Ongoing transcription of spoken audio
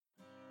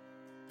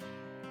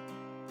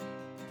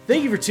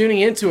Thank you for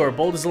tuning in to our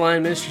Bold as a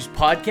Lion Ministries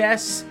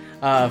podcasts.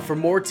 For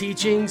more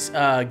teachings,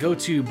 go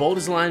to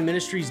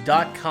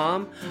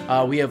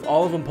boldasLionMinistries.com. We have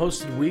all of them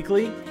posted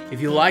weekly.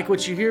 If you like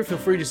what you hear, feel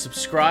free to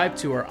subscribe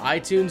to our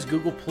iTunes,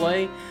 Google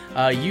Play.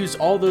 Use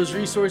all those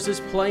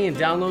resources, play and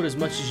download as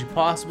much as you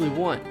possibly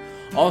want.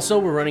 Also,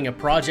 we're running a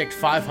Project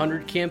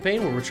 500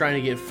 campaign where we're trying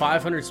to get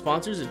 500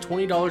 sponsors at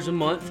 $20 a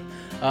month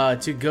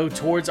to go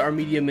towards our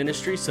media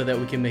ministry so that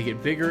we can make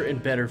it bigger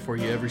and better for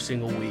you every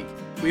single week.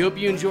 We hope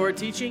you enjoy our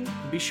teaching.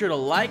 Be sure to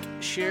like,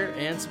 share,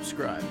 and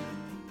subscribe.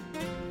 I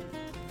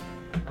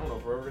don't know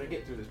if we're ever going to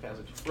get through this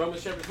passage.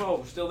 Romans chapter 12,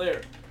 we're still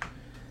there.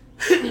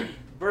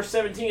 Verse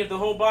 17, if the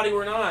whole body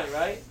were an eye,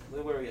 right?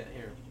 Where are we at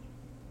here?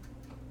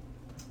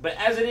 But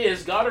as it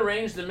is, God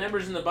arranged the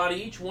members in the body,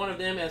 each one of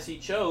them as he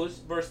chose.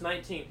 Verse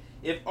 19,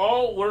 if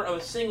all were of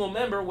a single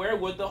member, where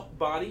would the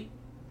body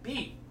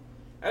be?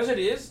 As it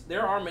is,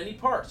 there are many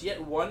parts,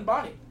 yet one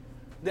body.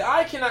 The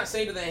eye cannot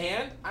say to the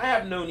hand, I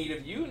have no need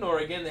of you, nor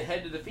again the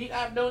head to the feet,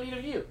 I have no need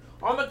of you.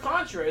 On the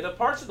contrary, the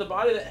parts of the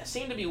body that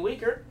seem to be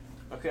weaker,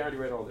 okay, I already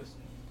read all this.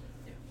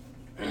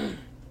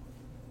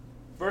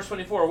 Verse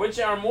 24,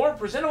 which are more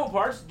presentable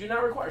parts do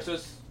not require. So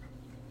it's,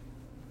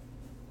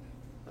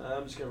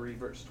 I'm just going to read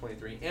verse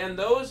 23. And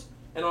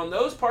on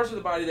those parts of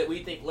the body that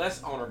we think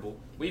less honorable,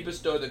 we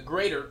bestow the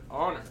greater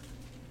honor.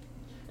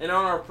 And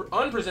on our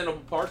unpresentable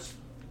parts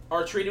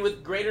are treated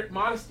with greater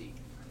modesty,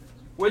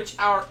 which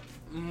our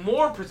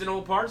more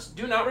presentable parts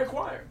do not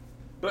require.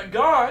 But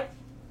God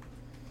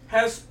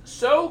has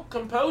so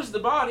composed the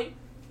body,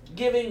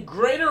 giving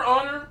greater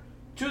honor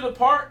to the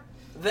part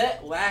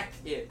that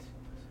lacked it.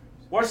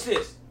 Watch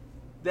this.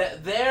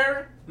 That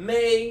there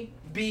may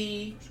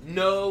be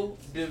no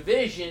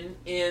division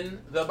in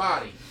the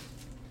body.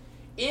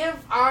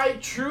 If I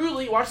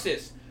truly, watch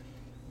this,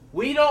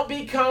 we don't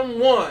become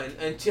one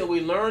until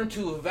we learn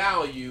to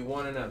value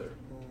one another.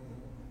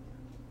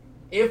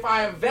 If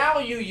I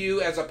value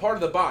you as a part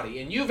of the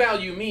body, and you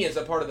value me as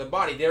a part of the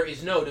body, there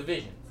is no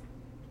division.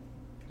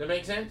 Does that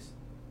make sense?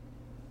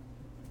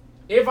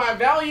 If I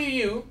value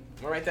you,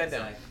 I'll write that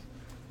down.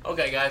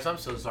 Okay, guys, I'm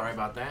so sorry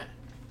about that.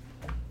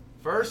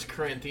 1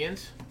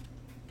 Corinthians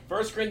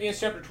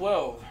chapter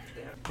 12,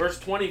 verse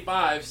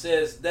 25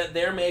 says that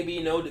there may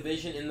be no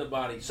division in the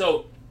body.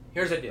 So,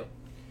 here's the deal.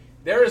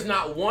 There is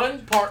not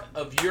one part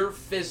of your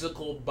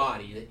physical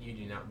body that you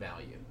do not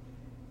value.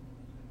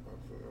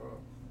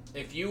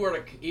 If you were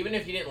to, even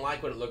if you didn't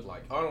like what it looked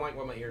like, I don't like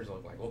what my ears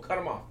look like, well, cut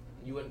them off.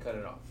 You wouldn't cut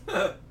it off.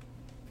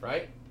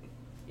 Right?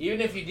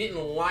 Even if you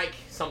didn't like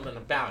something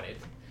about it,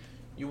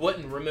 you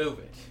wouldn't remove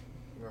it.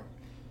 No.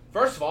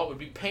 First of all, it would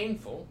be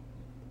painful.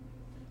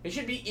 It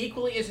should be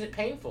equally as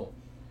painful.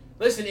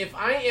 Listen, if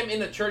I am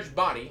in a church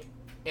body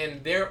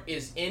and there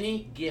is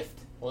any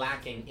gift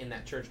lacking in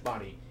that church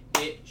body,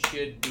 it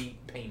should be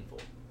painful.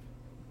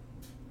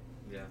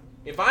 Yeah.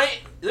 If I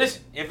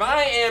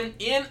am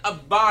in a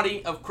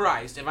body of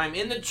Christ, if I'm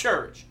in the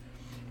church,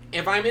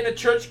 if I'm in a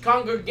church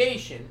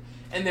congregation,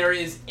 and there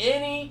is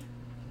any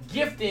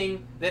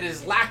gifting that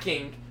is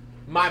lacking,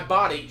 my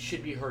body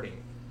should be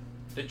hurting.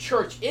 The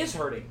church is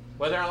hurting,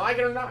 whether I like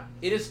it or not.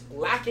 It is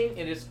lacking,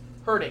 it is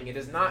hurting. It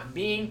is not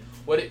being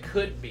what it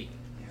could be.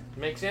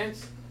 Make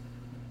sense?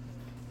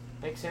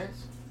 Make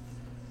sense?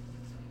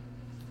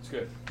 It's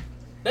good.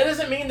 That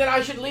doesn't mean that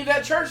I should leave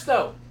that church,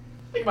 though.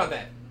 Think about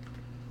that.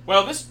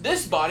 Well,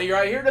 this body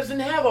right here doesn't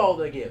have all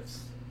the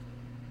gifts.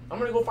 I'm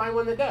going to go find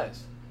one that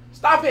does.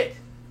 Stop it.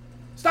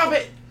 Stop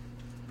it.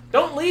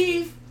 Don't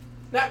leave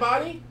that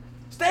body.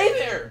 Stay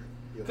there.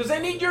 Because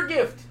they need your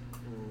gift.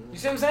 You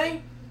see what I'm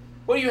saying?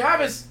 What you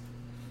have is,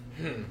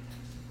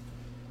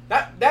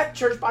 that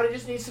church body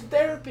just needs some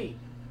therapy.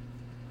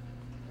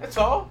 That's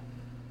all.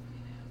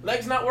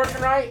 Leg's not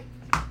working right.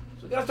 So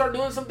we got to start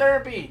doing some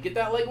therapy. Get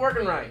that leg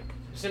working right.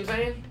 You see what I'm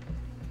saying?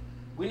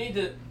 We need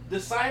to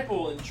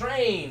disciple and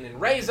train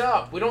and raise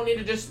up. We don't need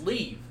to just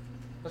leave.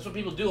 That's what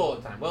people do all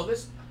the time. Well,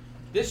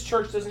 this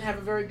church doesn't have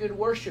a very good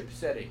worship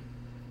setting.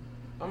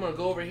 I'm going to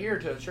go over here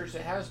to a church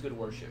that has good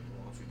worship.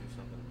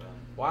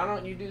 Why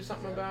don't you do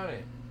something about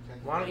it?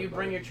 Why don't you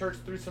bring your church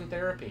through some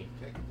therapy?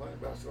 Can't complain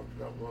about something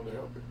not willing to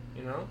help it.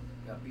 You know?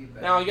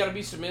 Now you got to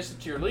be submissive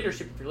to your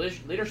leadership. If your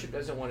leadership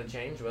doesn't want to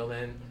change, well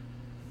then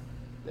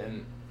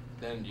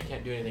you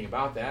can't do anything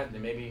about that.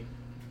 Then maybe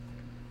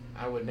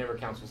I would never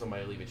counsel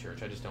somebody to leave a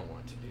church. I just don't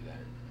want to do that.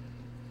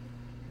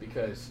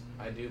 Because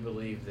I do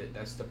believe that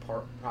that's the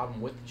problem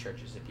with the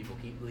churches, that people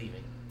keep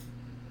leaving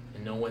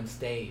and no one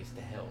stays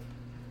to help.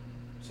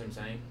 See what I'm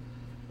saying?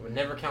 I would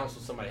never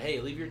counsel somebody,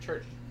 hey, leave your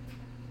church.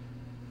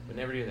 I would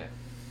never do that.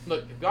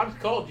 Look, if God has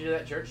called you to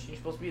that church, you're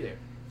supposed to be there.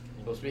 You're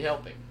supposed to be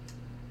helping.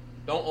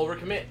 Don't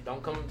overcommit.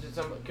 Don't commit to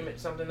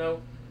something,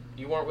 though,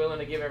 you weren't willing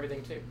to give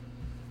everything to.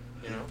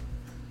 You know?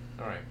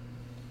 All right.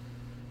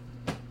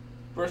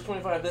 Verse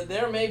 25, that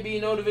there may be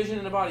no division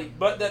in the body,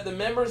 but that the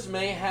members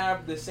may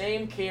have the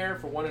same care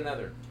for one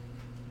another.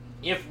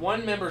 If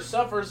one member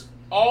suffers,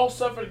 all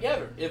suffer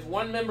together. If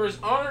one member is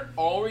honored,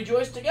 all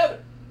rejoice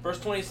together. Verse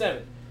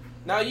 27,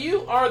 now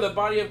you are the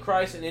body of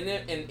Christ and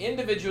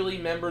individually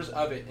members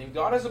of it. And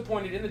God has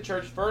appointed in the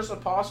church first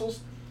apostles,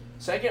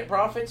 second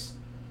prophets,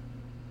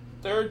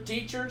 third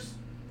teachers,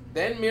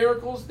 then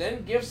miracles,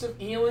 then gifts of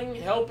healing,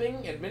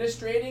 helping,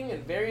 administrating,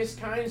 and various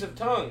kinds of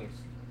tongues.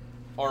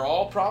 Are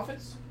all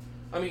prophets?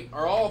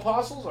 Are all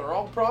apostles? Are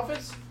all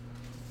prophets?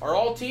 Are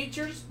all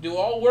teachers? Do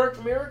all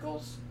work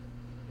miracles?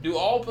 Do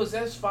all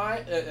possess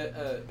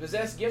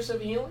gifts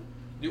of healing?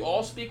 Do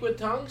all speak with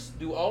tongues?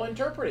 Do all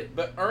interpret it?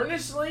 But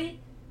earnestly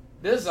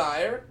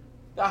desire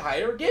the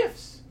higher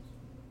gifts.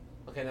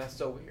 Okay, that's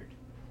so weird.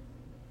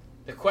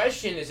 The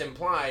question is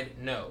implied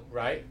no,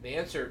 right? The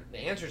answer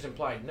is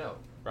implied no,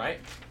 right?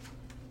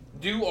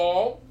 Do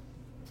all,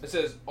 it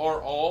says,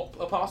 are all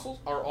apostles?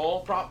 Are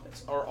all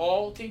prophets? Are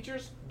all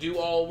teachers? Do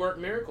all work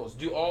miracles?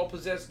 Do all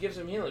possess gifts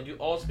of healing? Do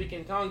all speak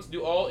in tongues?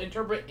 Do all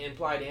interpret?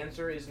 Implied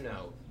answer is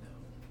no.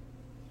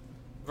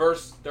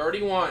 Verse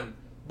 31,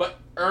 but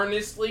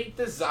earnestly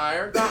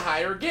desire the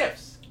higher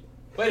gifts.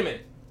 Wait a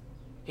minute.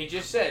 He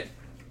just said,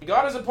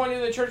 God has appointed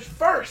in the church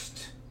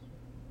first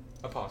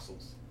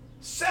apostles,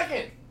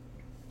 second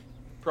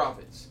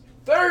prophets,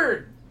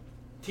 third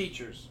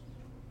teachers,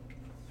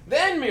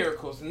 then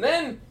miracles, and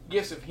then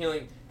gifts of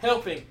healing,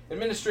 helping,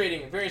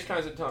 administrating, and various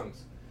kinds of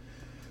tongues.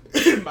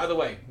 By the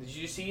way, did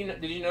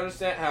you notice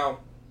that how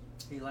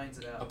he lines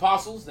it out?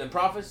 Apostles, then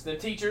prophets, then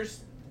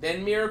teachers,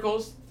 then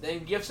miracles,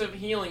 then gifts of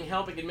healing,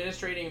 helping,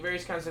 administrating, and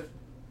various kinds of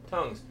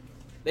tongues.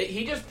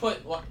 He just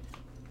put. Well,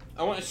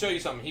 I want to show you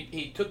something.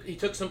 He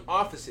took some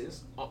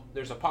offices.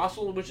 There's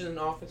apostle, which is an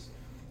office,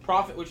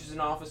 prophet, which is an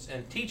office,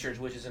 and teachers,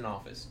 which is an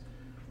office.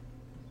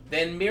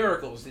 Then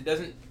miracles.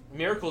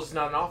 Miracles is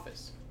not an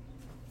office.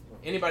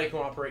 Anybody can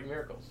operate in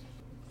miracles.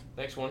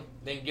 Next one.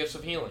 Then gifts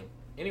of healing.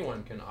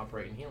 Anyone can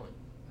operate in healing.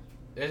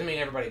 Doesn't mean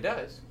everybody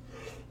does.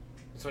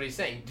 That's what he's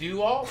saying.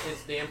 Do all?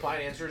 The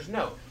implied answer is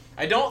no.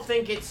 I don't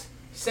think it's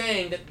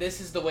saying that this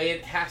is the way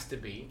it has to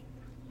be.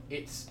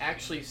 It's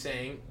actually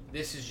saying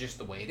this is just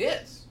the way it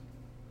is.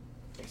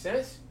 Make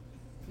sense?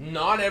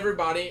 Not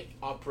everybody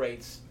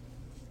operates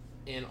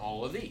in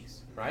all of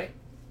these, right?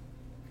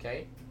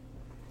 Okay?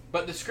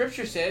 But the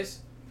scripture says,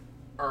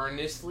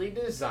 earnestly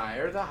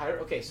desire the higher.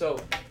 Okay, so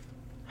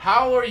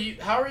how are you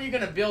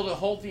going to build a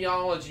whole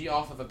theology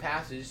off of a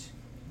passage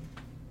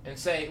and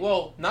say,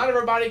 well, not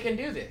everybody can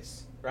do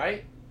this,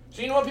 right?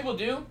 So you know what people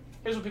do?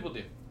 Here's what people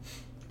do.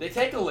 They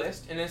take a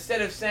list, and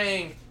instead of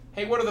saying,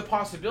 hey, what are the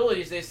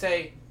possibilities, they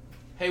say,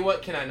 hey,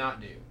 what can I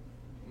not do?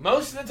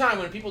 Most of the time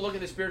when people look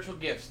at the spiritual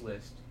gifts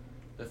list,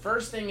 the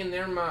first thing in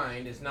their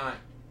mind is not,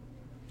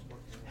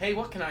 hey,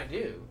 what can I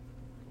do?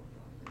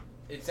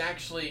 It's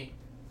actually,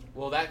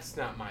 well, that's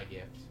not my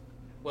gift.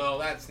 Well,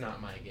 that's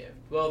not my gift.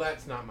 Well,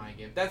 that's not my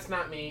gift. That's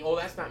not me. Oh,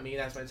 that's not me.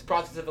 That's my. It's a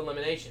process of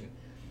elimination.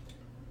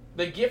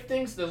 The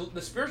giftings,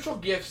 the spiritual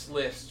gifts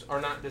lists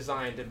are not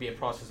designed to be a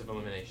process of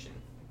elimination.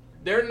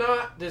 They're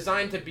not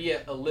designed to be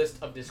a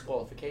list of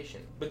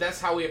disqualification. But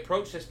that's how we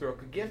approach the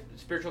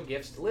spiritual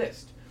gifts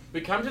list. We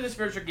come to the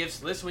spiritual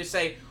gifts list and we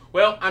say,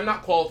 well, I'm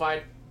not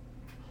qualified.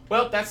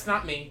 Well, that's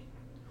not me.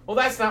 Well,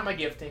 that's not my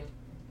gifting.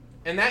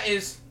 And that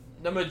is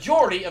the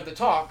majority of the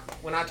talk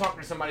when I talk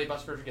to somebody about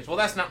spiritual gifts. Well,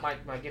 that's not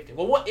my gifting.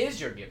 Well, what is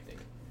your gifting?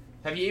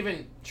 Have you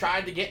even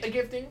tried to get a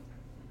gifting?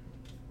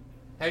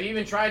 Have you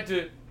even tried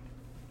to...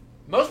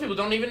 Most people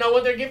don't even know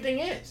what their gifting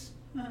is.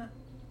 Well,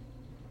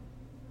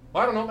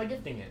 I don't know what my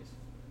gifting is.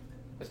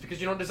 That's because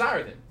you don't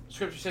desire them.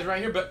 Scripture says right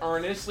here, but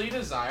earnestly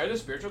desire the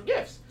spiritual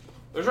gifts.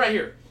 There's right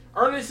here.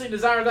 Earnestly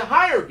desire the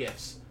higher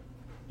gifts.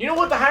 You know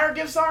what the higher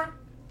gifts are?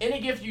 Any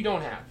gift you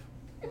don't have.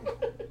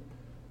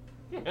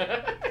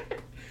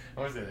 I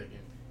want to say that again.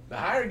 The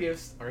higher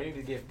gifts are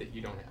any gift that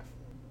you don't have.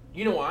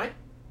 You know why?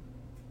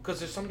 Because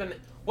there's something...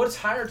 What's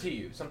higher to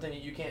you? Something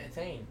that you can't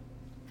attain.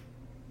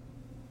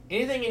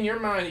 Anything in your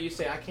mind that you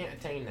say, I can't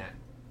attain that.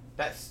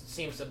 That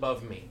seems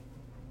above me.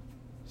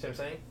 See what I'm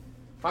saying?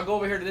 If I go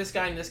over here to this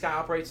guy and this guy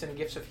operates in the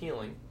gifts of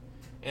healing,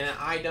 and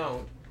I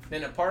don't,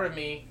 then a part of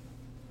me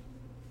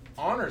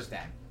honors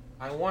that.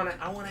 I want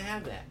to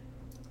have that.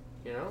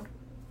 You know?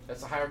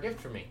 That's a higher gift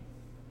for me.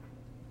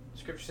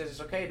 Scripture says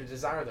it's okay to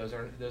desire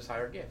those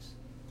higher gifts.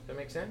 Does that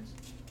make sense?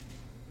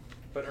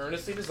 But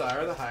earnestly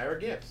desire the higher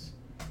gifts.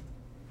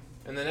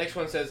 And the next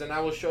one says, and I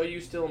will show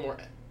you still a more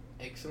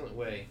excellent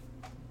way.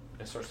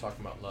 And it starts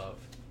talking about love.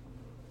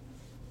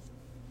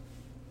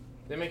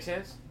 Does that make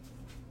sense?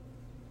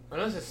 I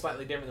know this is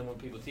slightly different than what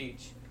people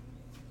teach.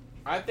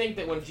 I think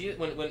that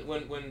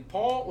when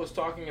Paul was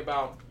talking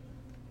about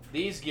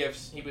these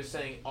gifts, he was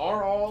saying,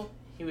 are all?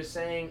 He was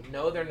saying,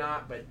 no, they're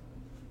not, but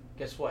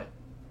guess what?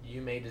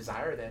 You may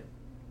desire them.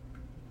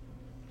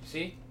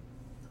 See?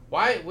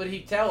 Why would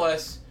he tell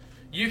us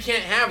you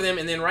can't have them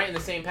and then right in the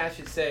same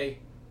passage say,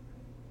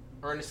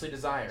 earnestly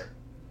desire?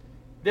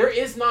 There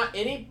is not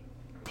any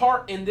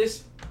part in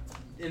this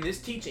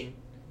teaching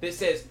that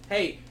says,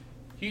 hey,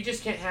 you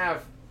just can't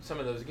have some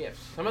of those gifts.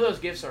 Some of those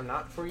gifts are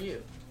not for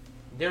you.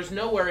 There's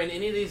nowhere in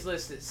any of these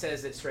lists that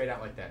says it straight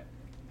out like that.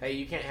 Hey,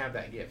 you can't have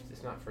that gift.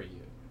 It's not for you.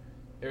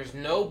 There's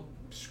no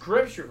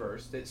scripture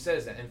verse that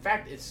says that. In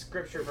fact, it's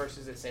scripture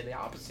verses that say the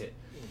opposite.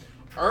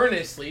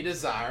 Earnestly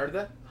desire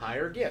the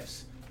higher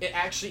gifts. It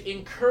actually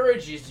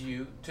encourages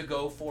you to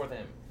go for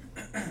them.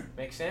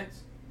 Make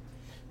sense?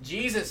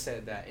 Jesus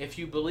said that. If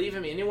you believe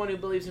in me, anyone who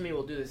believes in me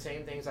will do the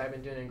same things I've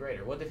been doing and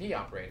greater. What did he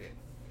operate in?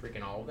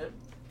 Freaking all of them?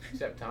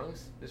 Except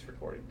tongues, this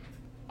recording.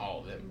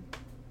 All of them.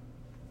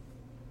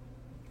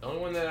 The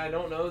only one that I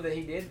don't know that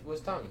he did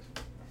was tongues.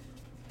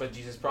 But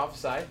Jesus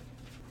prophesied,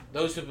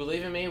 those who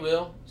believe in me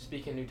will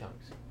speak in new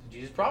tongues. So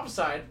Jesus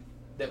prophesied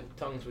that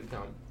tongues would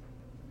come.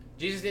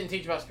 Jesus didn't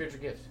teach about spiritual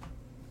gifts.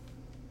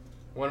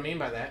 What I mean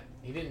by that,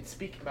 he didn't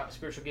speak about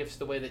spiritual gifts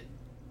the way that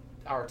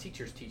our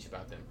teachers teach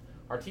about them.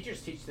 Our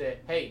teachers teach that,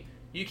 hey,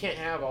 you can't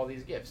have all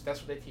these gifts. That's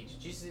what they teach.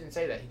 Jesus didn't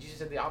say that. Jesus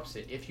said the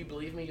opposite. If you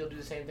believe me, you'll do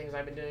the same things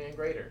I've been doing and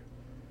greater.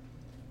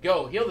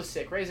 Go, heal the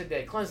sick, raise the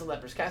dead, cleanse the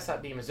lepers, cast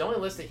out demons. The only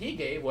list that he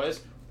gave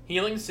was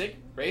healing the sick,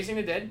 raising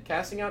the dead,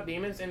 casting out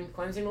demons, and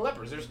cleansing the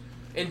lepers. There's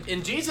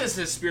in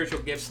Jesus'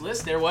 spiritual gifts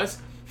list, there was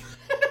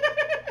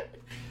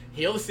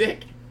heal the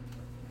sick,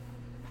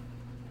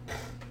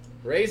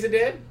 raise the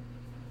dead.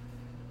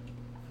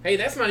 Hey,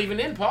 that's not even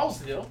in Paul's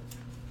deal.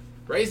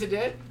 Raise the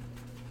dead,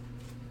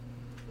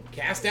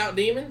 cast out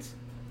demons,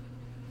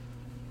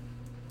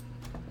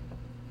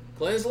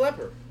 cleanse the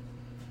leper.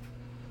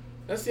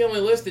 That's the only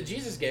list that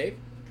Jesus gave.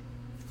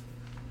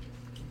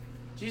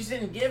 Jesus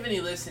didn't give any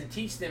lists and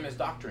teach them as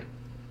doctrine.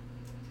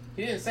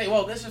 He didn't say,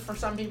 well, this is for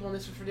some people and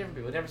this is for different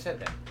people. He never said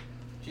that.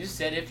 Jesus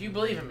said, if you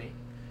believe in me,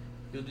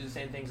 you'll do the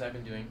same things I've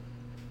been doing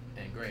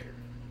and greater.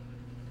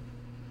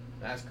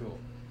 That's cool.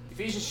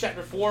 Ephesians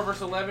chapter 4,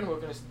 verse 11. We're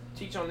going to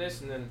teach on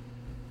this and then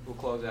we'll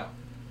close out.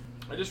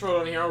 I just wrote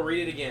on here. I'll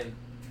read it again.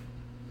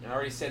 I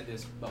already said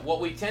this. But what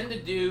we tend to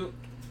do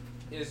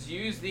is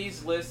use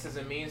these lists as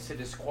a means to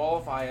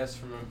disqualify us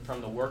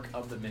from the work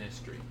of the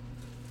ministry.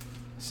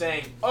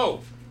 Saying, oh,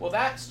 well,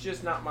 that's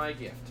just not my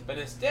gift. But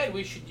instead,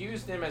 we should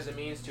use them as a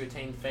means to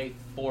attain faith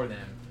for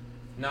them,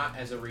 not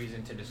as a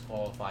reason to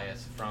disqualify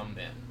us from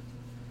them.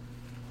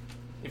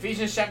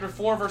 Ephesians chapter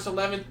 4, verse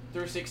 11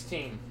 through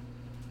 16.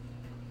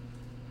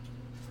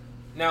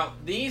 Now,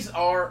 these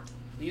are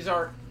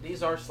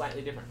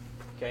slightly different.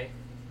 Okay,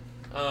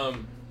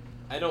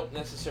 I don't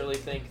necessarily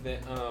think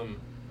that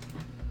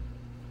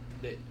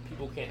that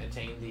people can't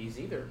attain these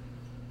either.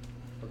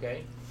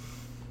 Okay,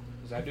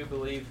 because I do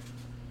believe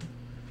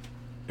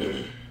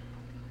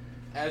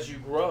as you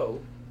grow,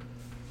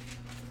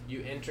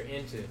 you enter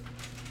into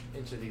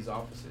these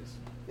offices.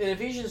 In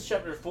Ephesians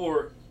chapter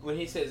 4, when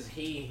he says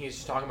he's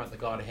just talking about the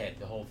Godhead,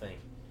 the whole thing.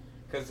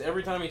 Because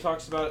every time he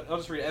talks about it, I'll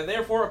just read it. I,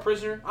 therefore,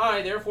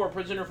 a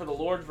prisoner for the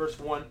Lord, verse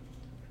 1.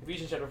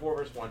 Ephesians chapter 4,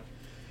 verse 1.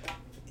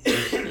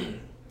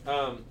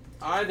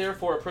 I,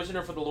 therefore, a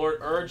prisoner for the Lord,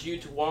 urge you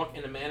to walk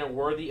in a manner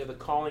worthy of the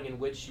calling in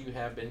which you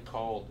have been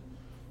called,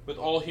 with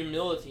all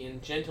humility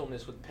and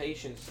gentleness, with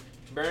patience,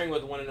 bearing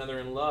with one another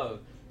in love,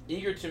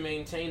 eager to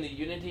maintain the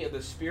unity of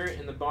the Spirit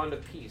in the bond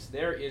of peace.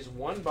 There is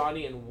one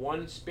body and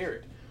one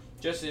Spirit,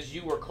 just as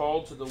you were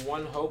called to the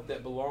one hope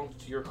that belongs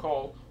to your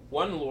call,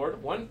 one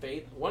Lord, one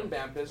faith, one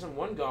baptism,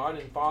 one God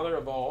and Father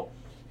of all,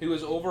 who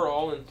is over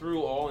all and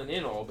through all and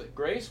in all. But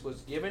grace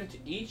was given to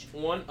each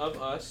one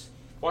of us,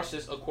 watch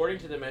this, according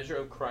to the measure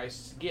of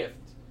Christ's gift.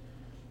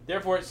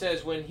 Therefore it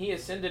says, when he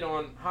ascended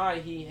on high,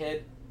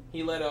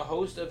 he led a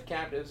host of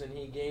captives, and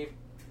he gave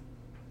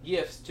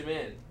gifts to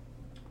men.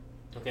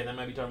 Okay, that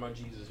might be talking about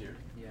Jesus here.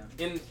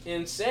 Yeah.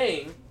 In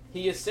saying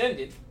he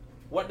ascended,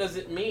 what does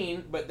it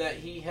mean but that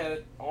he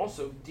had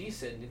also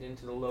descended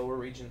into the lower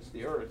regions of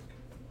the earth?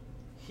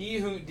 He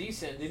who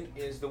descended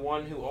is the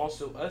one who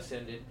also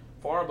ascended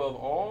far above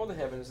all the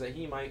heavens, that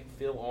he might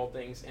fill all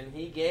things. And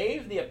he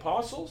gave the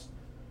apostles,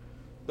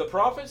 the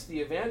prophets, the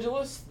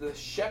evangelists, the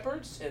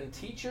shepherds, and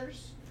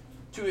teachers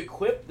to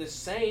equip the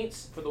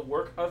saints for the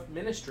work of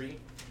ministry,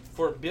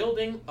 for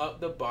building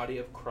up the body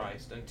of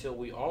Christ, until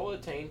we all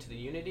attain to the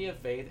unity of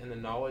faith and the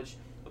knowledge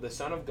of the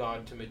Son of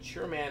God, to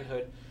mature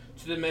manhood,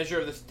 to the measure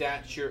of the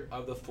stature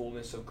of the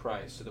fullness of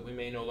Christ, so that we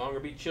may no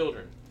longer be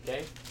children.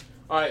 Okay?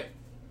 All right.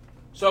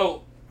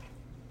 So,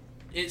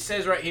 it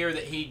says right here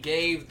that he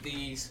gave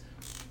these,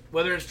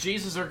 whether it's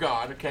Jesus or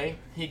God, okay?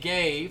 He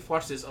gave,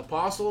 watch this,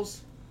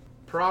 apostles,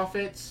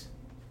 prophets,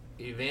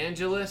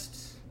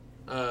 evangelists,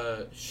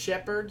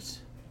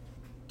 shepherds,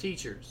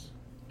 teachers,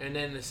 and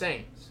then the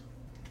saints.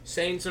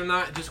 Saints are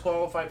not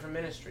disqualified from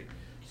ministry.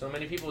 So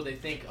many people, they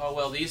think, oh,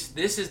 well, this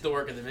is the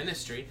work of the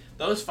ministry.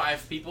 Those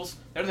 5 peoples,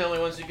 they're the only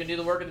ones who can do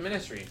the work of the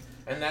ministry.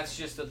 And that's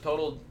just a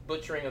total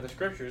butchering of the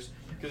scriptures,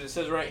 because it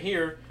says right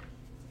here,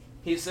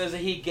 he says that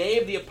he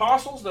gave the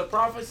apostles, the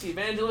prophets, the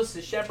evangelists,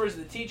 the shepherds,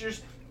 the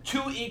teachers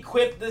to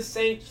equip the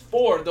saints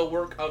for the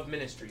work of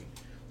ministry.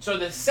 So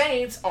the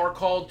saints are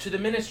called to the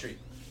ministry.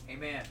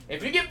 Amen.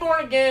 If you get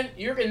born again,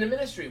 you're in the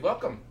ministry.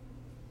 Welcome.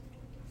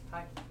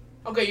 Hi.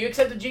 Okay, you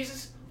accepted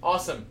Jesus?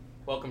 Awesome.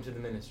 Welcome to the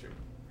ministry.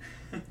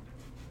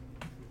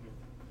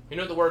 You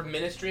know what the word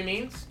ministry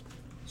means?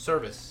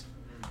 Service.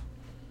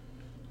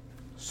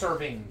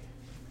 Serving.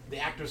 The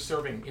act of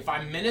serving. If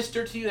I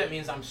minister to you, that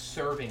means I'm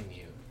serving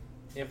you.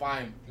 If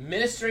I'm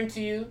ministering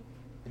to you,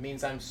 it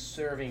means I'm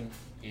serving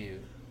you.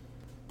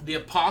 The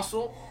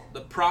apostle,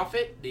 the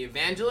prophet, the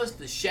evangelist,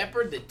 the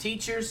shepherd, the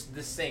teachers,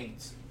 the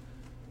saints.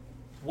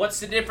 What's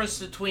the difference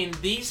between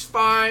these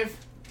 5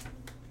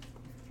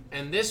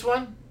 and this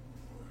one?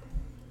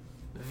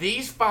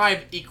 These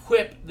 5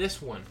 equip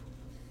this one.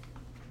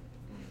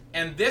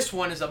 And this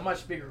one is a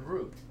much bigger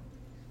group.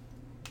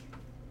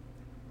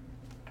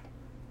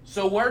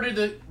 So where do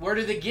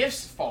the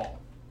gifts fall?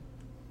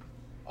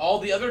 All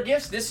the other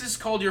gifts, this is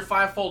called your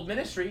fivefold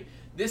ministry.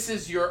 This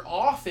is your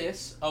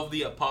office of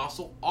the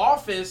apostle,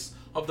 office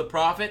of the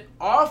prophet,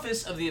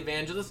 office of the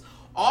evangelist,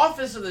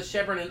 office of the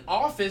shepherd, and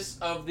office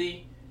of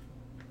the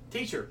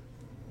teacher.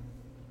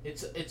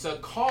 It's a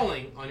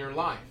calling on your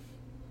life.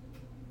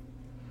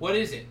 What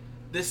is it?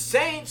 The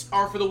saints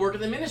are for the work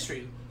of the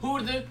ministry. Who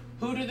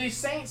do the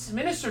saints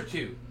minister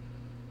to?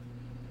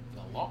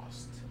 The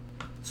lost.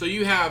 So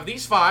you have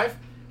these 5,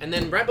 and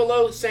then right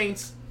below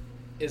saints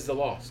is the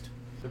lost,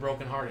 the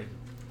brokenhearted,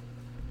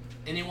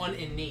 anyone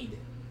in need.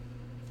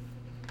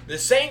 The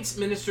saints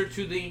minister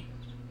to the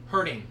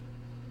hurting.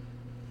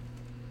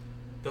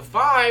 The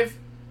 5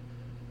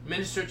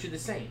 minister to the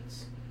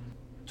saints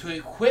to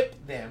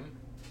equip them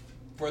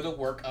for the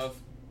work of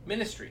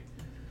ministry.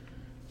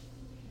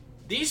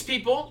 These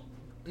people,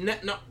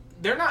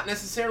 they're not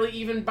necessarily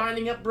even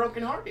binding up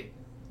brokenhearted.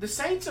 The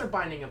saints are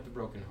binding up the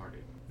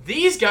brokenhearted.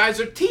 These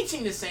guys are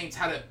teaching the saints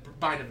how to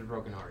bind up the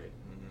brokenhearted.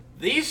 Mm-hmm.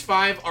 These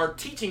 5 are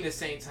teaching the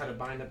saints how to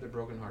bind up the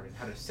brokenhearted,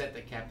 how to set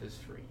the captives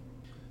free.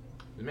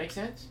 Does it make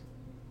sense?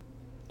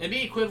 It'd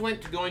be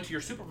equivalent to going to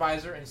your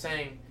supervisor and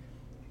saying,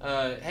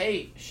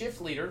 hey,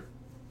 shift leader,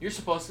 you're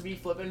supposed to be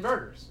flipping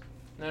burgers.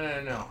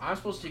 No. I'm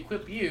supposed to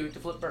equip you to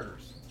flip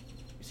burgers.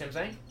 You see what I'm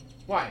saying?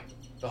 Why?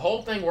 The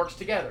whole thing works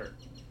together.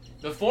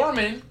 The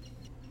foreman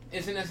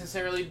isn't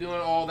necessarily doing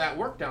all that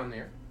work down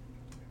there,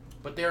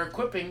 but they're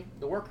equipping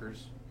the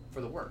workers for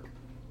the work.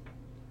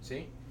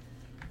 See?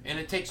 And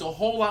it takes a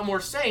whole lot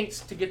more saints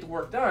to get the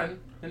work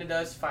done than it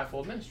does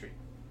fivefold ministry.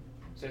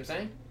 See what I'm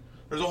saying?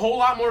 There's a whole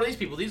lot more of these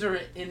people. These are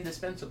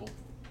indispensable.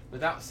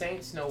 Without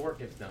saints, no work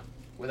gets done.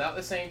 Without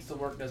the saints, the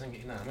work doesn't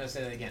get done. I'm going to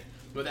say that again.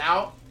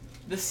 Without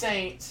the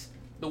saints,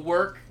 the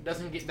work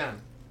doesn't get done.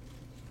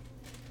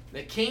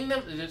 The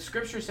kingdom, the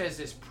scripture says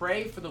this,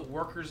 pray for the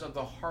workers of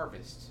the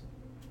harvest.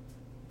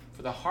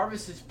 For the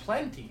harvest is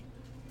plenty,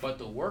 but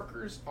the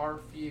workers are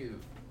few.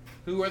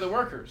 Who are the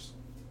workers?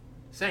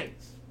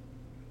 Saints.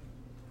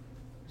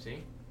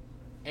 See?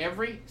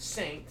 Every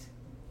saint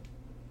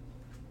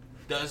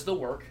does the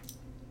work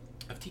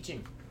of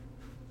teaching.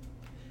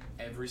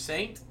 Every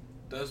saint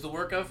does the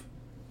work of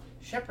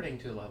shepherding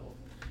to the level.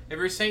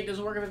 Every saint does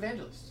the work of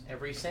evangelists.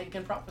 Every saint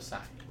can prophesy.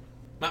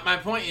 My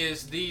point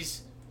is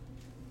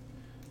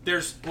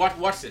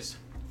watch this.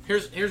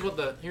 Here's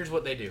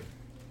what they do.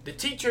 The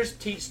teachers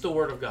teach the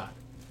word of God.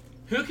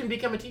 Who can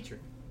become a teacher?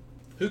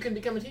 Who can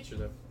become a teacher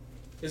though?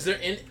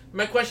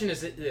 My question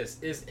is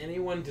this: is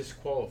anyone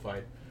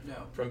disqualified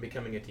from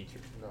becoming a teacher?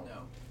 No.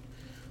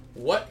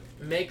 What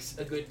makes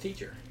a good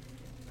teacher?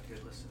 A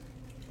good listener.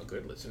 A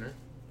good listener.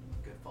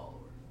 Good follower.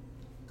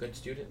 Good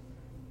student.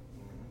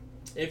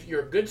 If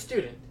you're a good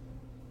student,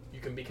 you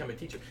can become a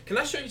teacher. Can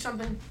I show you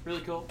something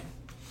really cool?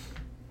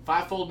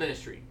 Fivefold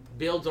ministry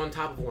builds on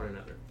top of one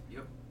another.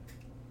 Yep.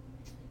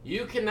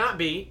 You cannot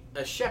be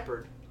a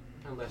shepherd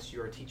unless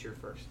you're a teacher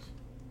first.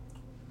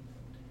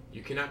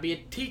 You cannot be a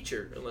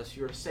teacher unless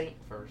you're a saint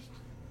first.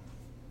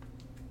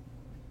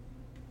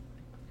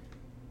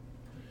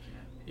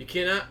 You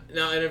cannot.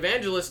 Now, an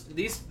evangelist,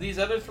 these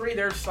other 3,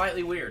 they're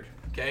slightly weird,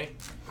 okay?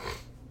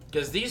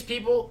 Because these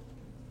people,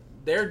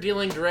 they're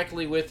dealing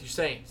directly with your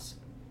saints.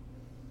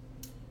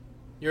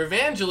 Your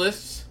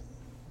evangelists,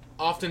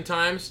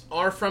 oftentimes,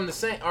 are from the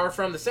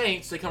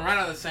saints. They come right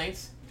out of the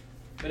saints.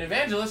 But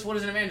evangelist, what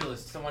is an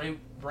evangelist? Someone who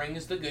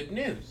brings the good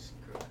news.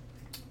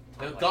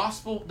 The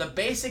gospel, the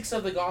basics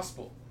of the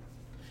gospel.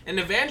 An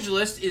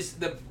evangelist is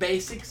the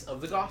basics of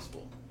the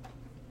gospel.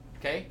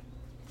 Okay?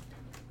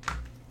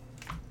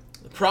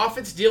 The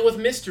prophets deal with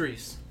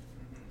mysteries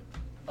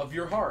of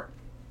your heart.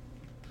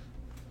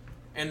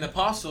 And the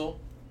apostle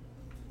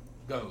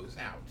goes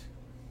out.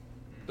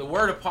 The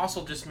word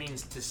apostle just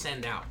means to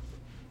send out.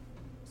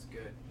 It's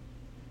good.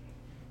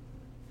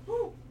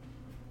 Woo.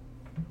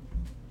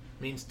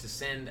 Means to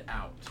send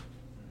out.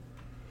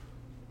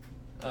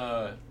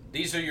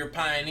 These are your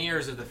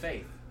pioneers of the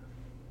faith.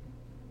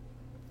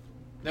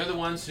 They're the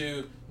ones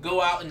who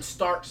go out and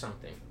start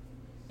something.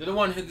 They're the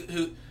one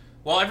who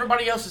while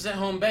everybody else is at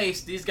home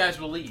base, these guys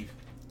will leave.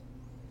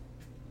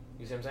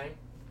 You see what I'm saying?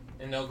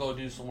 And they'll go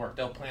do some work.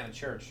 They'll plant a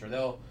church, or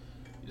does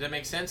that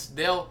make sense?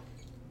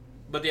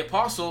 But the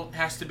apostle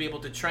has to be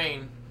able to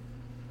train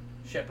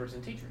shepherds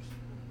and teachers.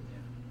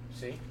 Yeah.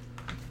 See?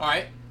 All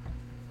right.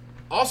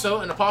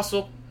 Also, an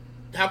apostle,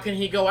 how can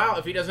he go out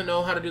if he doesn't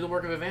know how to do the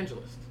work of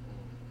evangelist?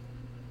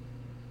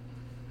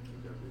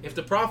 If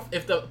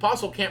the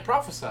apostle can't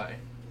prophesy,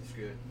 That's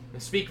good.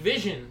 and speak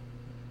vision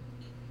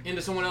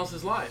into someone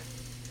else's life,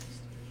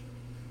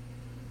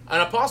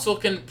 an apostle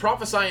can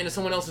prophesy into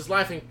someone else's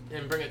life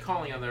and bring a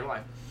calling on their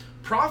life.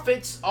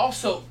 Prophets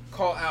also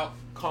call out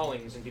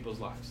callings in people's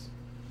lives.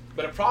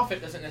 But a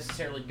prophet doesn't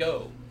necessarily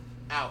go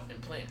out and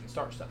plant and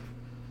start stuff.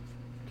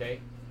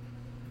 Okay?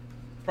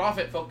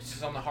 Prophet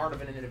focuses on the heart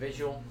of an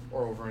individual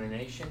or over a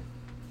nation.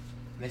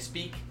 And they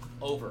speak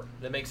over.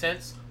 Does that make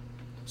sense?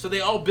 So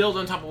they all build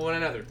on top of one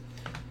another.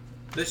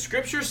 The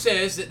scripture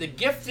says that the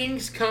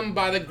giftings come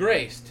by the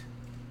grace.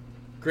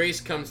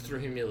 Grace comes through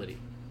humility.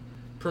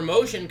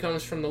 Promotion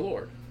comes from the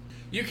Lord.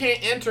 You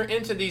can't enter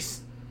into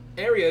these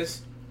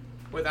areas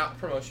without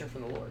promotion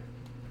from the Lord.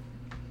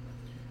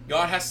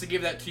 God has to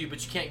give that to you,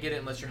 but you can't get it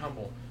unless you're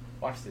humble.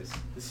 Watch this.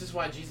 This is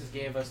why Jesus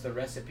gave us the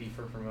recipe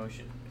for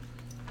promotion.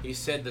 He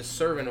said, the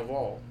servant of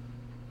all.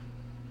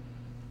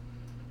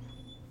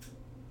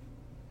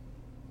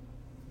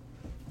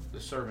 The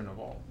servant of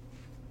all.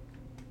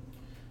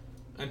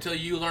 Until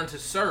you learn to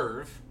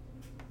serve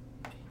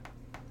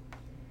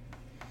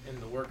in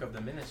the work of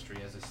the ministry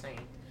as a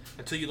saint.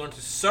 Until you learn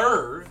to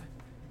serve,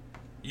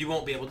 you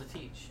won't be able to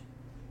teach.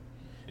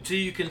 Until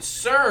you can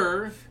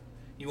serve,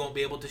 you won't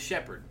be able to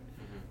shepherd.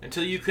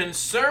 Until you can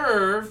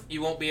serve,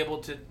 you won't be able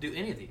to do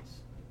any of these.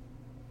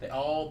 They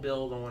all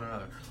build on one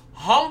another.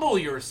 Humble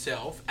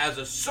yourself as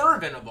a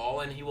servant of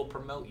all, and he will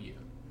promote you.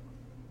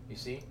 You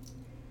see?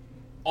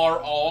 Are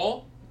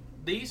all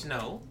these?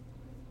 No.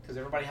 Because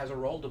everybody has a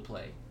role to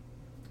play.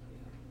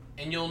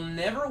 And you'll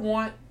never,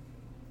 watch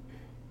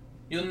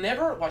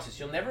this,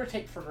 you'll never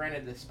take for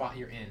granted the spot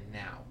you're in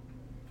now.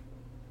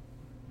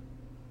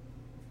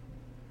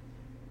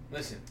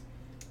 Listen,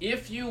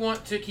 if you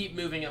want to keep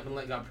moving up and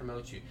let God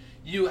promote you,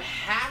 you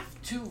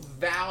have to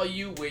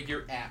value where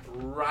you're at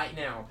right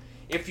now.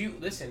 It's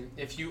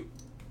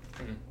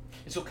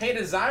okay to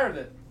desire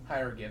the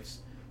higher gifts,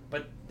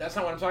 but that's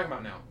not what I'm talking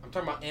about now. I'm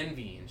talking about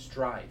envy and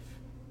strife.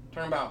 I'm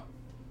talking about,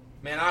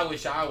 man, I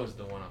wish I was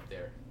the one up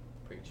there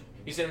preaching.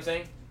 You see what I'm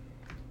saying?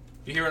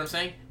 You hear what I'm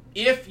saying?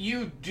 If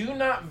you do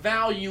not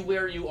value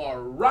where you are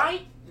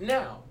right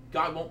now,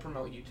 God won't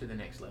promote you to the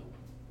next level.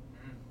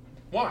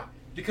 Why?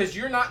 Because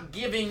you're not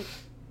giving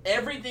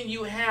everything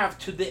you have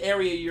to the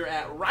area you're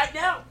at right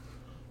now.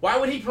 Why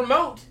would he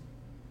promote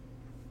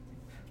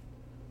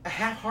a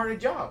half-hearted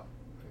job?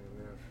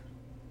 Amen.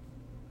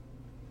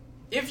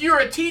 If you're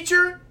a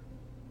teacher,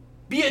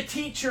 be a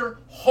teacher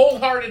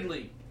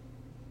wholeheartedly.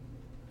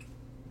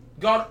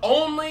 God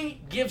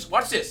only gives,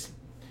 watch this.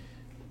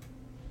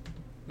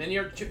 Many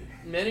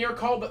are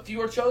called, but few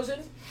are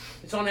chosen.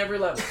 It's on every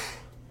level.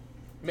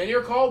 Many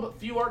are called, but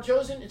few are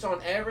chosen. It's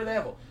on every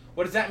level.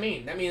 What does that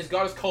mean? That means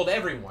God has called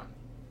everyone.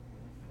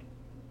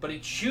 But he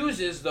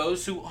chooses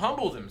those who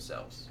humble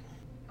themselves.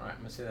 All right, I'm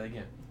going to say that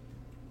again.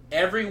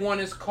 Everyone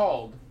is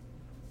called,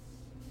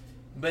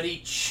 but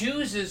he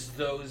chooses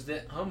those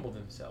that humble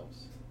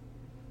themselves.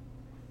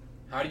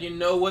 How do you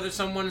know whether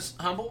someone's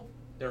humble?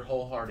 They're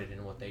wholehearted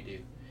in what they do.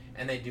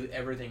 And they do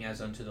everything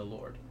as unto the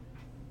Lord.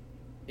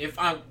 If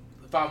I'm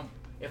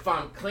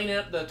cleaning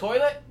up the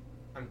toilet,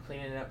 I'm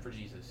cleaning it up for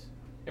Jesus.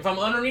 If I'm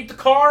underneath the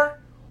car,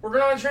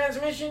 working on a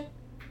transmission,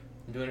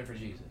 I'm doing it for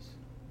Jesus.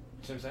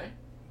 See what I'm saying?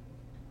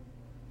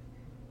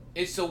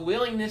 It's a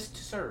willingness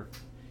to serve.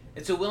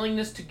 It's a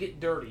willingness to get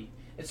dirty.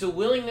 It's a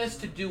willingness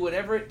to do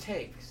whatever it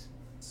takes.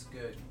 It's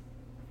good.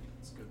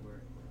 It's a good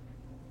word.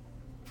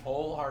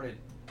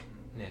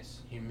 Wholeheartedness,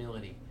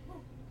 humility.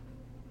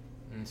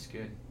 And it's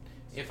good.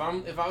 If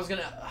I was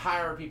gonna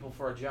hire people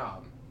for a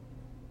job,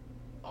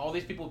 all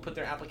these people would put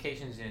their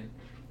applications in,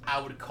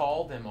 I would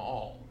call them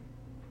all.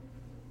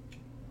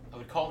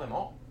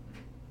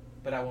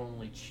 But I will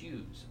only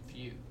choose a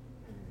few.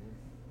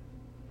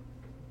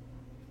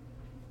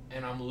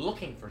 And I'm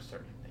looking for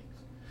certain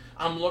things.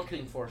 I'm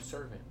looking for a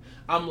servant.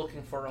 I'm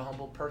looking for a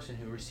humble person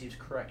who receives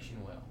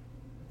correction well.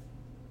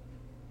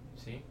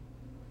 See?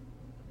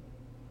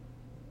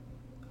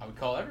 I would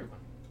call everyone.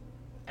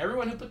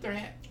 Everyone who put their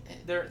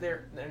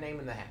name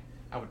in the hat.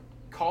 I would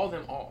call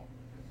them all.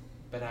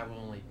 But I will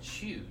only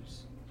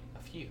choose a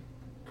few.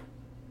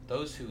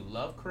 Those who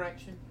love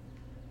correction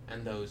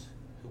and those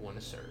who want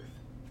to serve.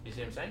 You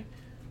see what I'm saying?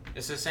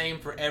 It's the same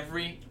for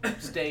every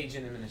stage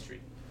in the ministry.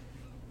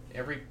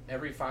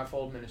 Every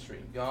fivefold ministry.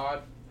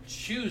 God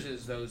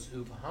chooses those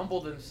who've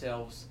humbled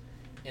themselves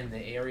in the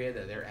area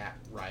that they're at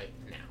right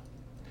now.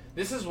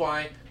 This is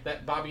why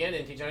that Bobby Ann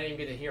didn't teach. I didn't even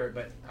get to hear it,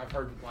 but I've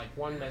heard like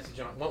one message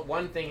on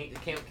one thing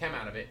that came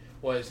out of it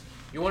was,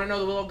 you want to know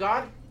the will of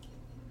God?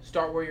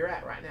 Start where you're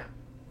at right now.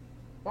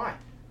 Why?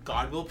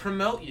 God will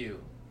promote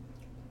you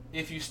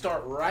if you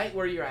start right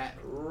where you're at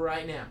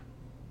right now.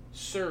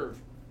 Serve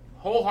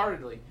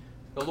wholeheartedly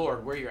the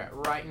Lord where you're at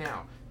right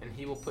now, and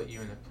he will put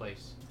you in the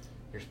place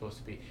you're supposed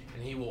to be,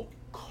 and he will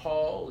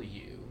call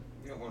you.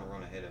 You don't want to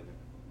run ahead of him.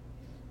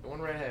 Don't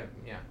want to run ahead of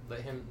him. Yeah,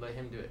 let him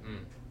do it.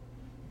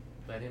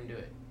 Let him do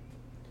it.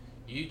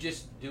 You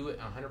just do it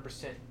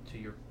 100% to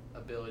your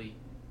ability,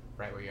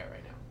 right where you're at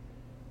right now,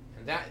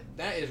 and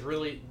that is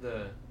really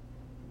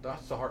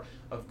that's the heart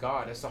of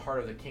God. That's the heart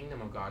of the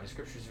kingdom of God. The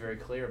scripture is very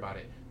clear about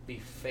it. Be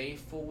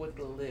faithful with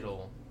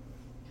little,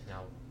 and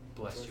I'll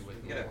bless you with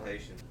You more. gotta have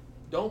patience.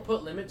 Don't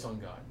put limits on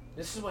God.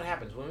 This is what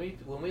happens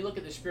when we look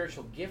at the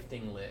spiritual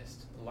gifting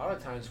list. A lot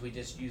of times we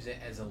just use it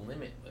as a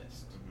limit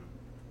list.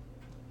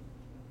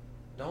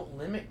 Don't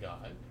limit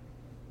God.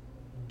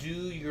 Do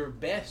your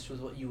best with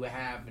what you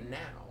have now.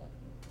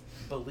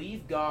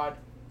 Believe God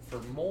for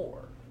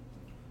more.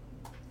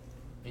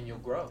 And you'll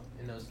grow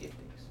in those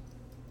giftings.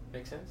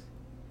 Make sense?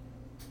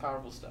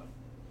 Powerful stuff.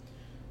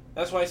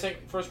 That's why I say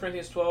 1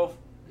 Corinthians 12,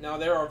 now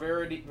there are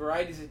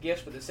varieties of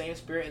gifts, but the same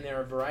Spirit, and there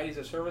are varieties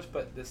of service,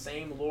 but the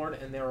same Lord,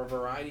 and there are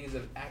varieties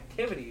of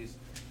activities,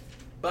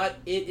 but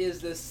it is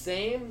the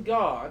same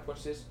God,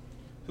 watch this,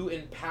 who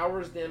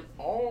empowers them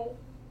all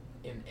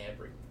in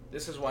every.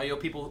 This is why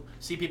you'll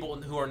see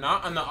people who are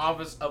not in the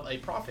office of a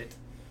prophet,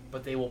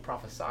 but they will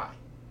prophesy.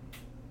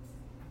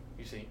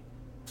 You see?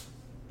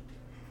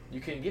 You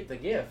can get the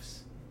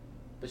gifts,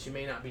 but you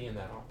may not be in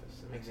that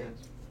office. That makes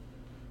sense?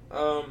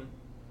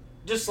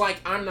 Just like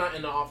I'm not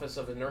in the office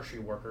of a nursery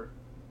worker,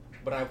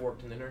 but I've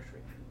worked in the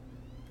nursery.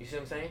 You see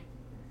what I'm saying?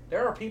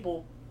 There are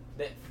people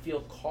that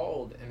feel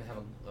called and have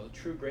a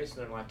true grace in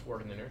their life to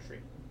work in the nursery.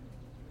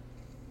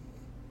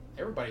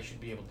 Everybody should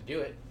be able to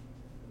do it.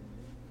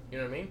 You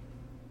know what I mean?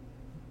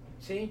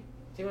 See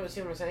what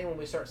I'm saying? When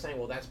we start saying,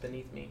 well, that's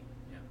beneath me,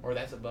 or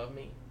that's above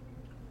me,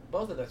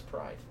 both of that's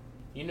pride.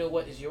 You know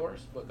what is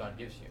yours? What God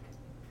gives you.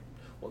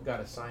 What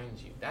God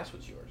assigns you. That's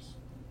what's yours.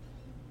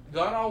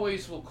 God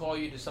always will call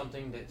you to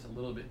something that's a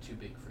little bit too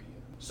big for you.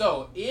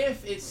 So,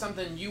 if it's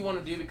something you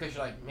want to do because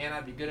you're like, man,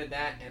 I'd be good at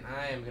that, and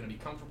I am going to be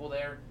comfortable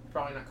there,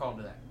 probably not called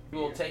to that. He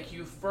will take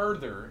you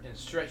further and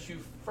stretch you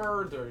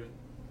further.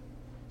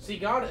 See,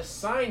 God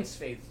assigns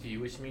faith to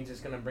you, which means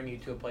it's going to bring you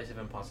to a place of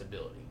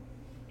impossibility.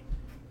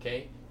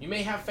 Okay? You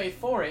may have faith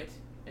for it,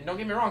 and don't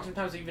get me wrong,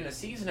 sometimes even a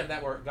season of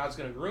that where God's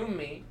going to groom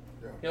me.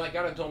 Yeah. You're like,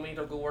 God had told me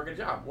to go work a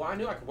job. Well, I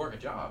knew I could work a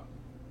job.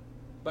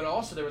 But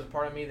also there was a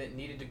part of me that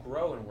needed to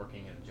grow in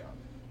working at a job.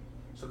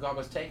 So God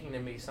was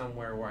taking me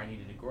somewhere where I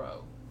needed to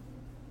grow.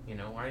 You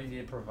know, I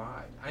needed to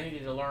provide. I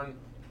needed to learn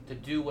to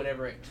do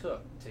whatever it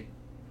took to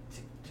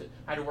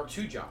I had to work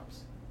 2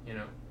 jobs, you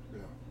know? Yeah.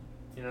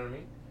 You know what I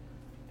mean?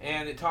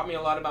 And it taught me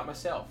a lot about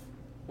myself,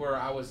 where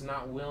I was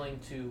not willing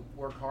to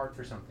work hard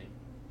for something.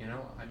 You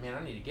know, I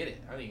need to get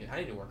it. I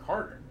need to work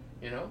harder,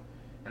 you know?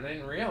 And I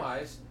didn't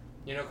realize,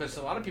 you know, because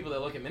a lot of people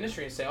that look at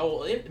ministry and say, oh,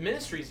 well,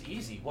 ministry's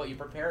easy. What, you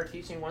prepare a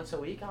teaching once a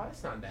week? Oh,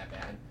 that's not that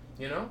bad,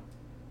 you know?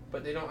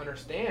 But they don't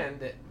understand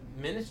that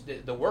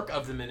the work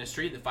of the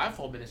ministry, the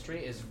fivefold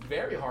ministry, is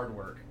very hard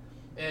work.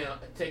 And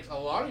it takes a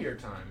lot of your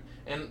time.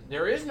 And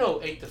there is no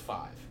 8 to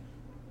 5.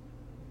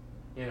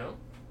 You know?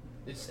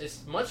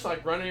 It's much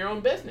like running your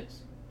own business,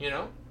 you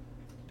know?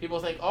 People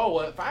think, oh,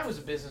 well, if I was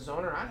a business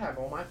owner, I'd have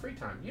all my free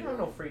time. You don't have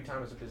no free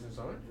time as a business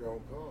owner. Your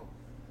own call.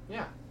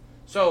 Yeah.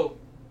 So,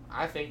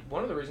 I think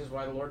one of the reasons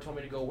why the Lord told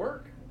me to go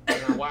work,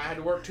 and why I had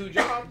to work 2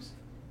 jobs,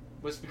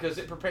 was because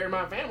it prepared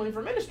my family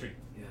for ministry.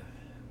 Yeah.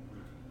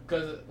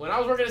 Because when I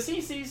was working at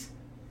CC's,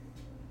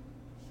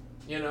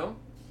 you know,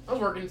 I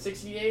was working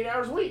 68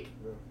 hours a week.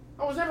 Yeah.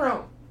 I was never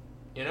home,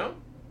 you know?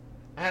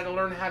 I had to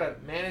learn how to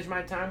manage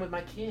my time with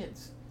my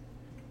kids.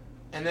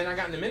 And then I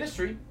got into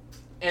ministry,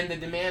 and the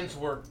demands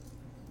were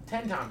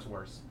 10 times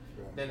worse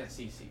than at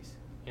CC's,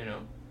 you know?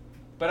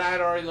 But I had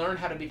already learned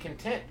how to be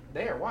content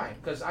there. Why?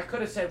 Because I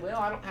could have said, well,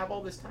 I don't have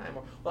all this time.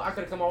 Or, well, I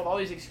could have come up with all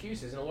these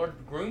excuses. And the Lord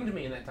groomed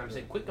me in that time and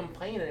said, quit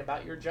complaining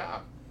about your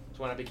job.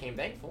 So when I became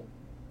thankful,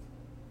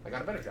 I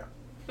got a better job.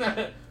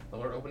 The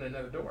Lord opened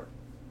another door.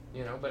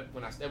 You know, but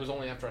it was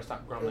only after I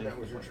stopped grumbling. And that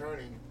was your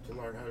training to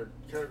learn how to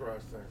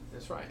categorize things.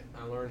 That's right.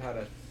 I learned how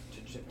to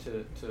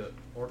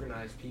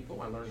organize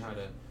people. I learned how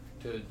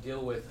to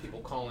deal with people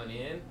calling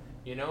in,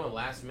 you know, at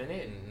last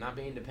minute and not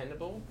being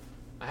dependable.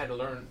 I had to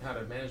learn how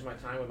to manage my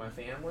time with my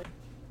family.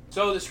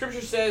 So the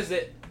scripture says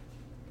that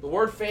the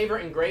word favor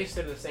and grace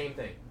are the same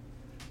thing.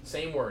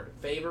 Same word,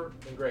 favor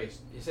and grace.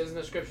 It says in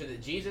the scripture that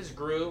Jesus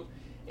grew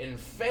in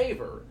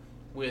favor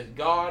with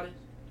God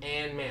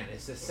and man.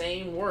 It's the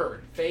same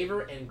word.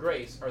 Favor and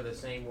grace are the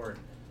same word.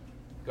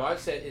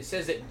 It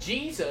says that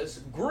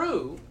Jesus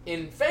grew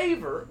in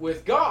favor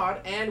with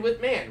God and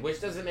with man, which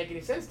doesn't make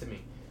any sense to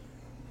me.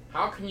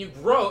 How can you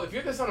grow? If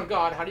you're the Son of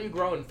God, how do you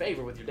grow in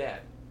favor with your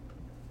dad?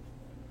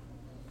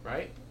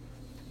 Right?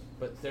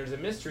 But there's a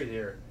mystery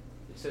there.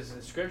 It says in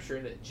the scripture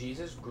that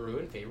Jesus grew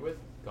in favor with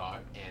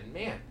God and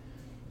man.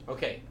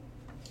 Okay.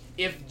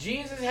 If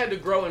Jesus had to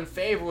grow in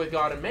favor with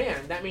God and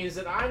man, that means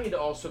that I need to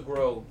also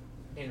grow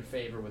in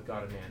favor with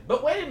God and man.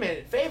 But wait a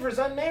minute. Favor is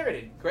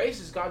unmerited. Grace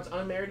is God's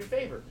unmerited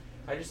favor.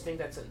 I just think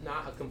that's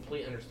not a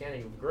complete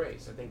understanding of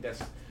grace. I think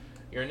that's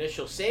your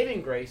initial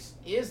saving grace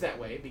is that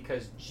way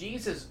because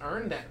Jesus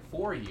earned that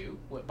for you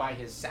by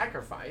his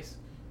sacrifice,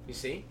 you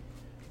see.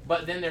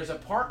 But then there's a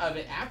part of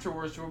it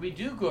afterwards where we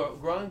do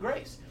grow in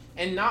grace.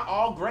 And not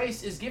all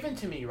grace is given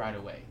to me right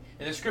away.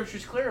 And the scripture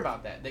is clear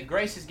about that. That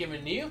grace is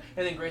given to you,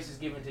 and then grace is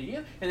given to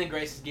you, and then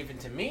grace is given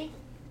to me.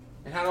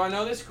 And how do I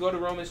know this? Go to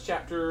Romans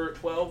chapter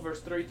 12,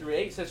 verse 3 through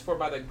 8. It says, for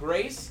by the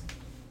grace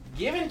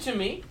given to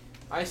me,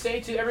 I say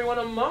to everyone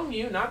among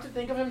you not to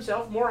think of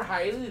himself more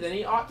highly than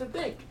he ought to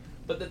think,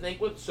 but to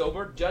think with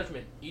sober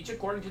judgment, each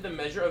according to the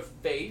measure of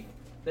faith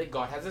that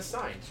God has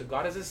assigned. So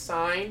God has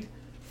assigned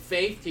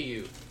faith to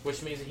you,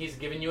 which means that he's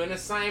given you an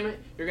assignment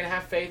you're going to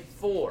have faith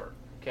for.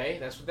 Okay?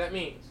 That's what that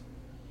means.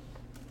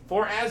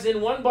 For as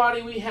in one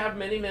body we have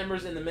many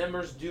members, and the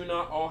members do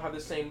not all have the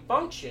same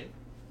function,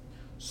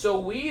 So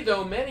we,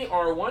 though many,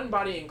 are one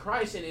body in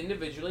Christ and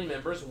individually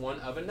members one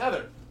of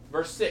another.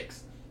 Verse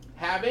 6.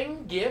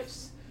 Having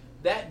gifts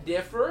that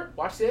differ,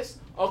 watch this,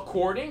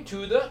 according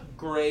to the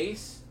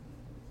grace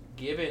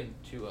given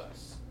to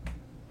us.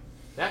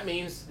 That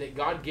means that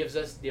God gives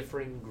us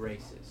differing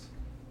graces.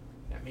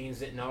 That means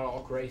that not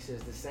all grace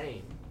is the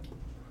same.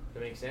 Does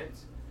that make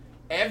sense?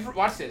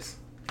 Watch this.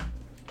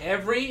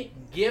 Every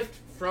gift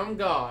from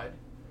God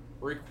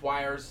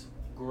requires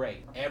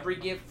grace. Every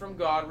gift from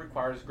God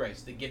requires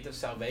grace. The gift of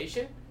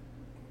salvation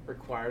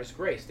requires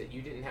grace that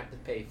you didn't have to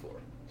pay for.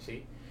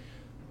 See?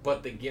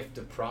 But the gift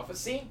of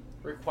prophecy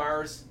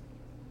requires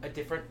a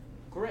different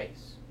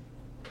grace.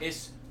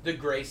 It's the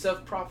grace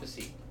of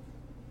prophecy.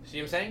 See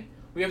what I'm saying?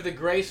 We have the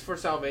grace for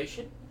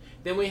salvation.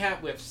 Then we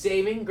have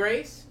saving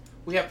grace.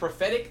 We have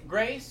prophetic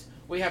grace.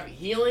 We have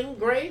healing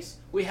grace.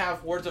 We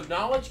have words of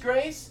knowledge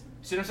grace.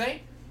 See what I'm saying?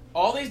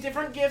 All these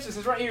different gifts. This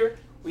is right here.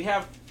 We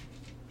have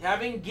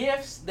having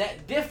gifts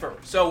that differ.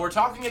 So we're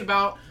talking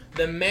about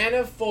the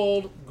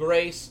manifold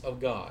grace of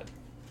God.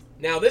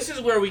 Now this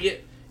is where we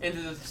get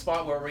into the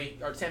spot where we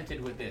are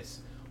tempted with this.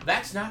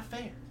 That's not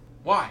fair.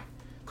 Why?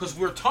 Because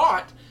we're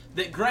taught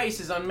that grace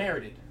is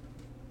unmerited.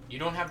 You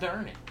don't have to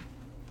earn it.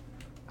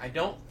 I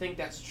don't think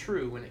that's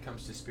true when it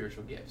comes to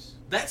spiritual gifts.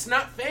 That's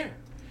not fair.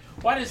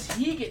 Why does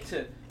he get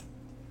to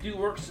do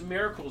works of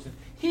miracles and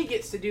he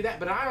gets to do that,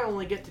 but I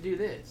only get to do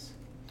this?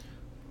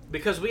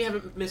 Because we have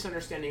a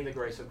misunderstanding of the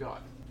grace of God.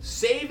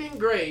 Saving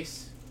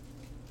grace,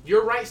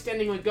 your right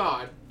standing with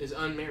God, is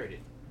unmerited.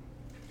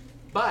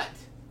 But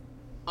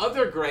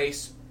other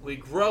grace we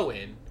grow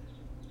in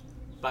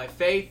by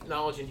faith,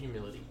 knowledge, and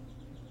humility.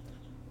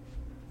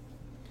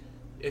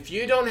 If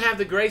you don't have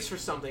the grace for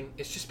something,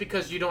 it's just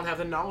because you don't have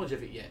the knowledge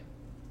of it yet.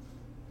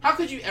 How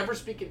could you ever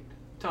speak in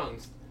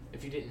tongues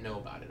if you didn't know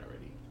about it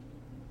already?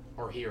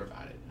 Or hear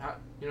about it?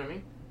 You know what I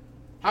mean?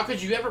 How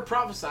could you ever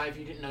prophesy if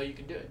you didn't know you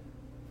could do it?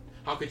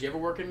 How could you ever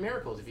work in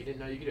miracles if you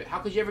didn't know you could do it? How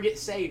could you ever get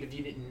saved if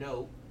you didn't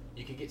know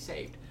you could get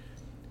saved?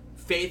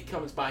 Faith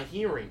comes by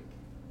hearing.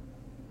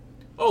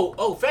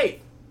 Oh,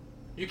 faith.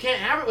 You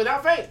can't have it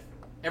without faith.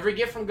 Every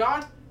gift from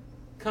God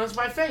comes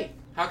by faith.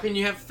 How can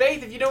you have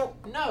faith if you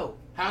don't know?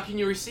 How can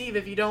you receive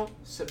if you don't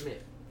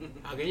submit?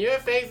 How can you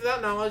have faith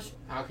without knowledge?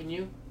 How can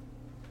you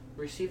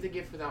receive the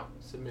gift without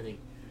submitting?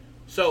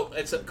 So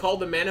it's called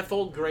the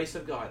manifold grace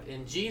of God.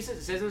 And Jesus,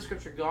 it says in the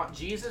scripture,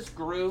 Jesus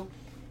grew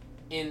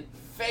in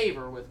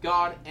favor with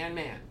God and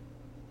man.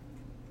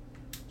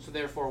 So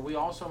therefore, we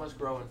also must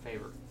grow in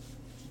favor.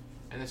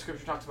 And the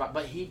scripture talks about,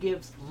 but he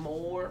gives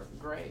more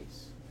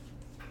grace.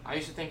 I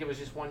used to think it was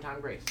just one-time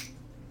grace.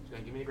 He's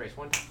going to give me the grace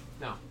one time.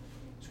 No.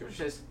 Scripture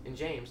says in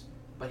James,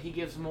 but he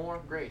gives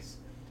more grace.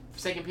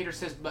 2 Peter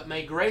says, but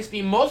may grace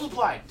be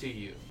multiplied to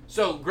you.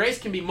 So grace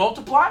can be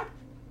multiplied.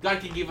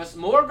 God can give us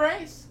more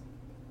grace.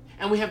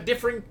 And we have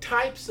different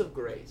types of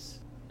grace.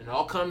 And it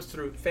all comes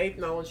through faith,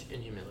 knowledge,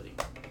 and humility.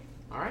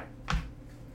 All right?